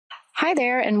Hi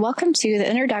there, and welcome to the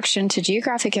Introduction to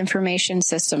Geographic Information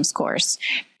Systems course.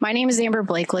 My name is Amber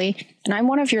Blakely, and I'm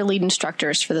one of your lead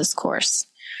instructors for this course.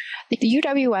 The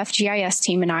UWF GIS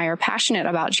team and I are passionate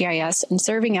about GIS and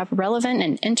serving up relevant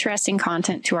and interesting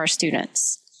content to our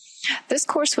students. This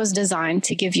course was designed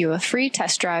to give you a free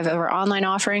test drive of our online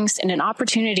offerings and an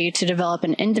opportunity to develop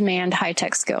an in-demand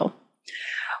high-tech skill.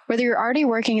 Whether you're already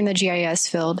working in the GIS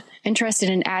field,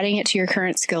 interested in adding it to your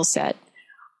current skill set,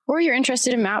 or you're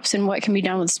interested in maps and what can be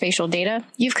done with spatial data,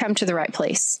 you've come to the right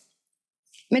place.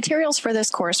 Materials for this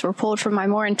course were pulled from my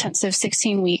more intensive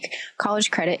 16-week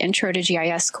college credit Intro to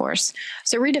GIS course,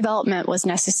 so redevelopment was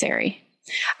necessary.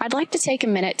 I'd like to take a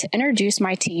minute to introduce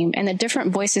my team and the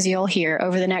different voices you'll hear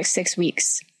over the next 6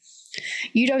 weeks.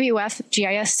 UWF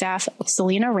GIS staff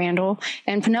Selena Randall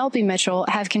and Penelope Mitchell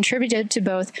have contributed to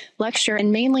both lecture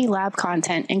and mainly lab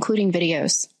content, including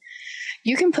videos.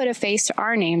 You can put a face to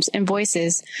our names and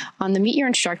voices on the Meet Your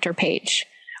Instructor page.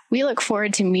 We look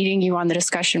forward to meeting you on the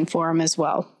discussion forum as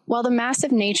well. While the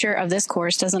massive nature of this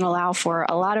course doesn't allow for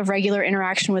a lot of regular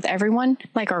interaction with everyone,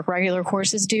 like our regular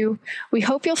courses do, we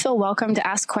hope you'll feel welcome to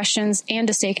ask questions and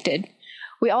to stay connected.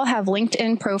 We all have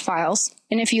LinkedIn profiles,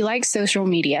 and if you like social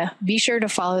media, be sure to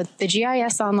follow the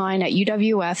GIS Online at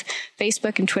UWF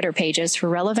Facebook and Twitter pages for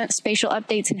relevant spatial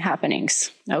updates and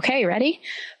happenings. Okay, ready?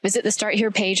 Visit the Start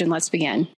Here page and let's begin.